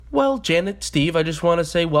Well, Janet, Steve, I just want to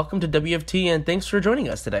say welcome to WFT and thanks for joining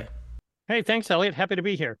us today. Hey, thanks, Elliot. Happy to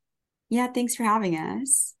be here. Yeah, thanks for having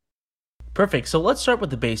us. Perfect. So let's start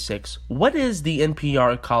with the basics. What is the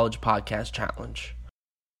NPR College Podcast Challenge?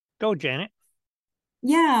 Go, Janet.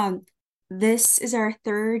 Yeah, this is our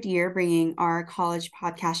third year bringing our college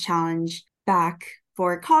podcast challenge back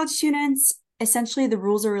for college students. Essentially, the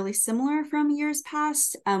rules are really similar from years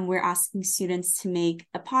past. We're asking students to make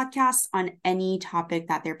a podcast on any topic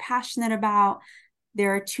that they're passionate about.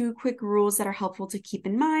 There are two quick rules that are helpful to keep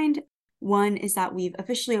in mind. One is that we've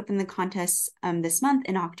officially opened the contest this month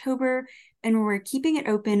in October, and we're keeping it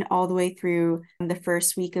open all the way through the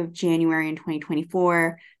first week of January in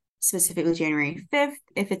 2024, specifically January 5th,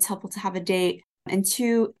 if it's helpful to have a date. And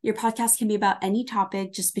two, your podcast can be about any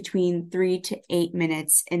topic, just between 3 to 8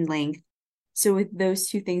 minutes in length. So with those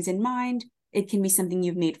two things in mind, it can be something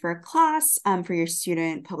you've made for a class, for your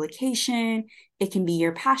student publication. It can be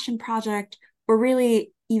your passion project, or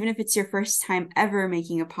really, even if it's your first time ever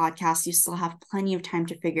making a podcast, you still have plenty of time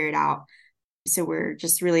to figure it out. So we're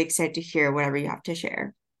just really excited to hear whatever you have to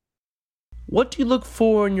share. What do you look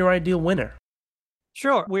for in your ideal winner?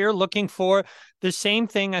 Sure. We're looking for the same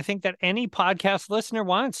thing I think that any podcast listener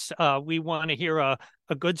wants. We want to hear a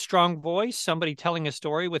good, strong voice, somebody telling a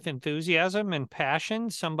story with enthusiasm and passion,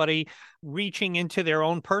 somebody reaching into their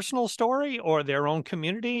own personal story or their own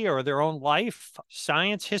community or their own life,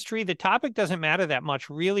 science, history. The topic doesn't matter that much.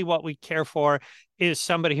 Really, what we care for is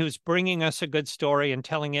somebody who's bringing us a good story and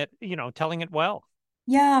telling it well.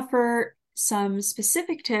 Yeah, for some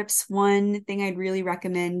specific tips, one thing I'd really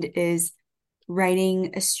recommend is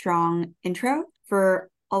writing a strong intro for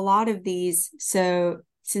a lot of these. So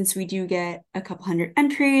since we do get a couple hundred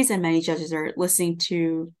entries and many judges are listening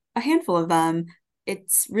to a handful of them,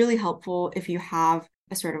 it's really helpful if you have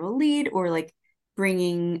a sort of a lead, or like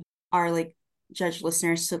bringing our judge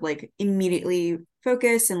listeners to immediately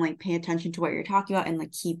focus and pay attention to what you're talking about,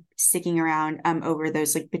 and keep sticking around over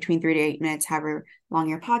those between 3 to 8 minutes, however long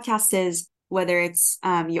your podcast is. Whether it's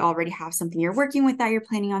you already have something you're working with that you're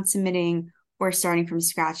planning on submitting, or starting from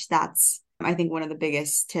scratch, that's, I think, one of the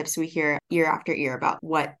biggest tips we hear year after year about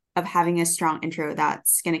having a strong intro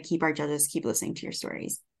that's going to keep our judges keep listening to your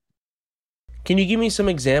stories. Can you give me some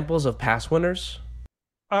examples of past winners?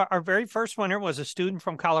 Our very first winner was a student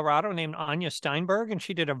from Colorado named Anya Steinberg, and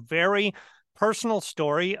she did a very personal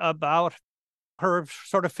story about her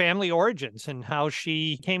sort of family origins and how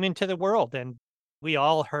she came into the world. And we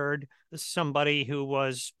all heard somebody who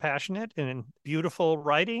was passionate and beautiful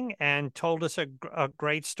writing and told us a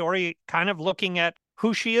great story, kind of looking at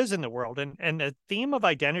who she is in the world. And the theme of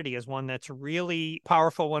identity is one that's really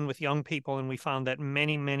powerful one with young people. And we found that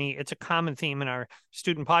it's a common theme in our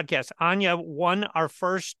student podcast. Anya won our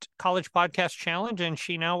first college podcast challenge, and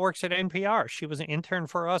she now works at NPR. She was an intern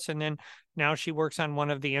for us, and then now she works on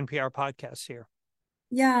one of the NPR podcasts here.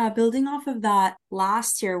 Yeah, building off of that,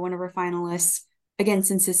 last year, one of our finalists, again,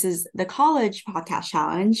 since this is the college podcast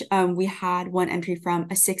challenge, we had one entry from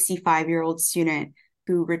a 65-year-old student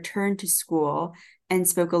who returned to school and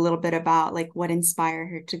spoke a little bit about what inspired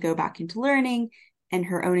her to go back into learning, and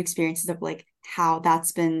her own experiences of how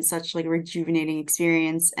that's been such a rejuvenating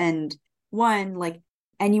experience. And one,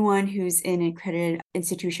 anyone who's in an accredited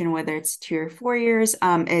institution, whether it's 2 or 4 years,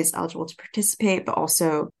 is eligible to participate. But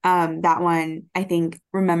also that one, I think,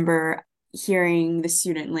 remember hearing the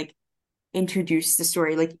student introduce the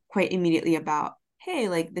story quite immediately about, hey,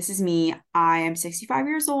 this is me, I am 65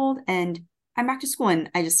 years old and I'm back to school. And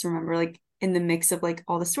I just remember in the mix of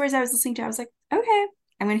all the stories I was listening to, I was like, okay,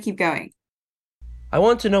 I'm going to keep going. I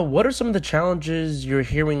want to know, what are some of the challenges you're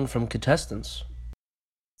hearing from contestants?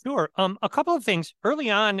 Sure. A couple of things. Early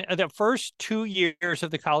on, the first 2 years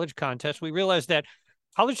of the college contest, we realized that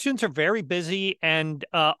college students are very busy, and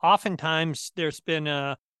oftentimes there's been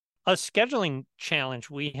a scheduling challenge.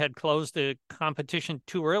 We had closed the competition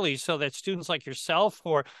too early so that students like yourself,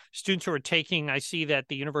 or students who are taking, I see that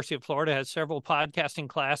the University of Florida has several podcasting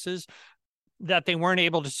classes, that they weren't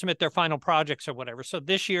able to submit their final projects or whatever. So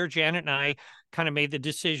this year, Janet and I kind of made the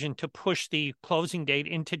decision to push the closing date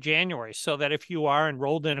into January, so that if you are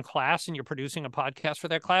enrolled in a class and you're producing a podcast for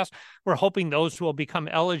that class, we're hoping those will become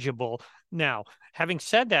eligible. Now, having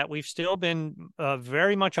said that, we've still been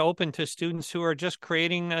very much open to students who are just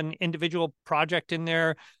creating an individual project in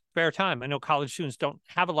their spare time. I know college students don't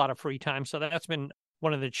have a lot of free time, so that's been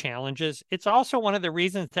one of the challenges. It's also one of the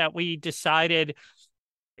reasons that we decided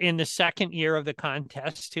in the second year of the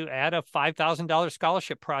contest to add a $5,000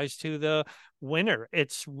 scholarship prize to the winner.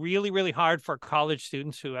 It's really, really hard for college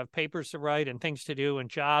students who have papers to write and things to do and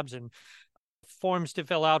jobs and forms to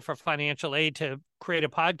fill out for financial aid to create a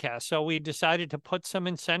podcast. So we decided to put some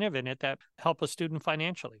incentive in it that help a student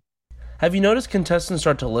financially. Have you noticed contestants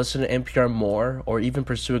start to listen to NPR more or even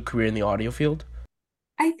pursue a career in the audio field?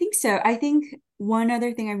 I think so. I think one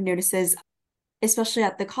other thing I've noticed is, especially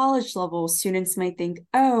at the college level, students might think,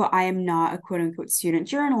 oh, I am not a quote unquote student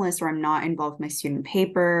journalist, or I'm not involved with my student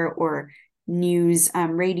paper or news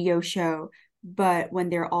radio show. But when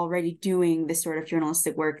they're already doing this sort of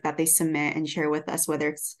journalistic work that they submit and share with us, whether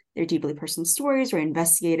it's their deeply personal stories or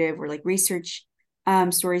investigative or like research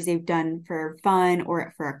stories they've done for fun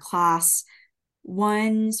or for a class.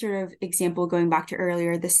 One sort of example going back to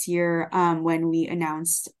earlier this year, when we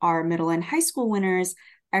announced our middle and high school winners,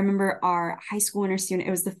 I remember our high school winner student,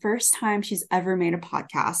 it was the first time she's ever made a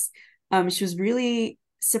podcast. She was really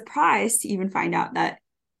surprised to even find out that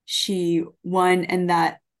she won, and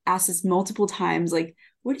that asked us multiple times, like,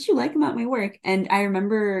 what did you like about my work? And I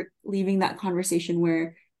remember leaving that conversation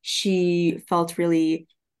where she felt really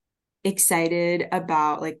excited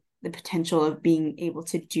about like the potential of being able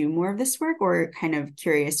to do more of this work, or kind of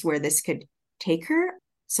curious where this could take her.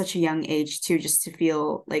 Such a young age too, just to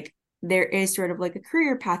feel like there is sort of like a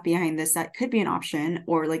career path behind this that could be an option,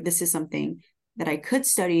 or like this is something that I could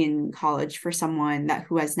study in college for someone that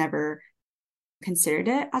who has never considered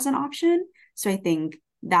it as an option. So I think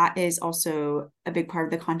that is also a big part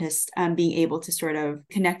of the contest, being able to sort of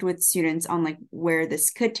connect with students on like where this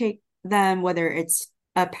could take them, whether it's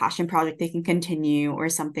a passion project they can continue or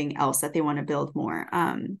something else that they want to build more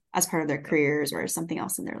as part of their careers or something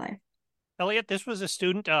else in their life. Elliot, this was a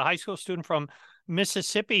student, a high school student from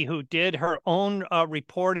Mississippi, who did her own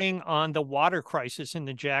reporting on the water crisis in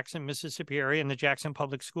the Jackson, Mississippi area and the Jackson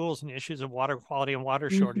public schools and issues of water quality and water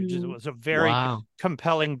shortages. It was a very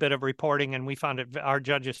compelling bit of reporting, and we found it, our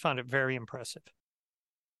judges found it very impressive.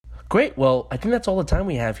 Great. Well, I think that's all the time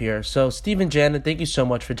we have here. So, Steve and Janet, thank you so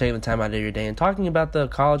much for taking the time out of your day and talking about the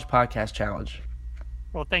College Podcast Challenge.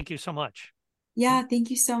 Well, thank you so much. Yeah, thank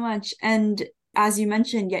you so much. And as you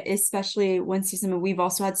mentioned, yeah, especially once you submit, we've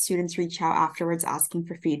also had students reach out afterwards asking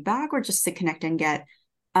for feedback or just to connect and get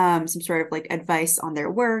some sort of like advice on their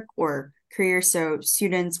work or career. So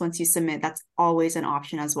students, once you submit, that's always an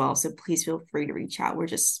option as well. So please feel free to reach out. We're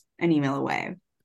just an email away.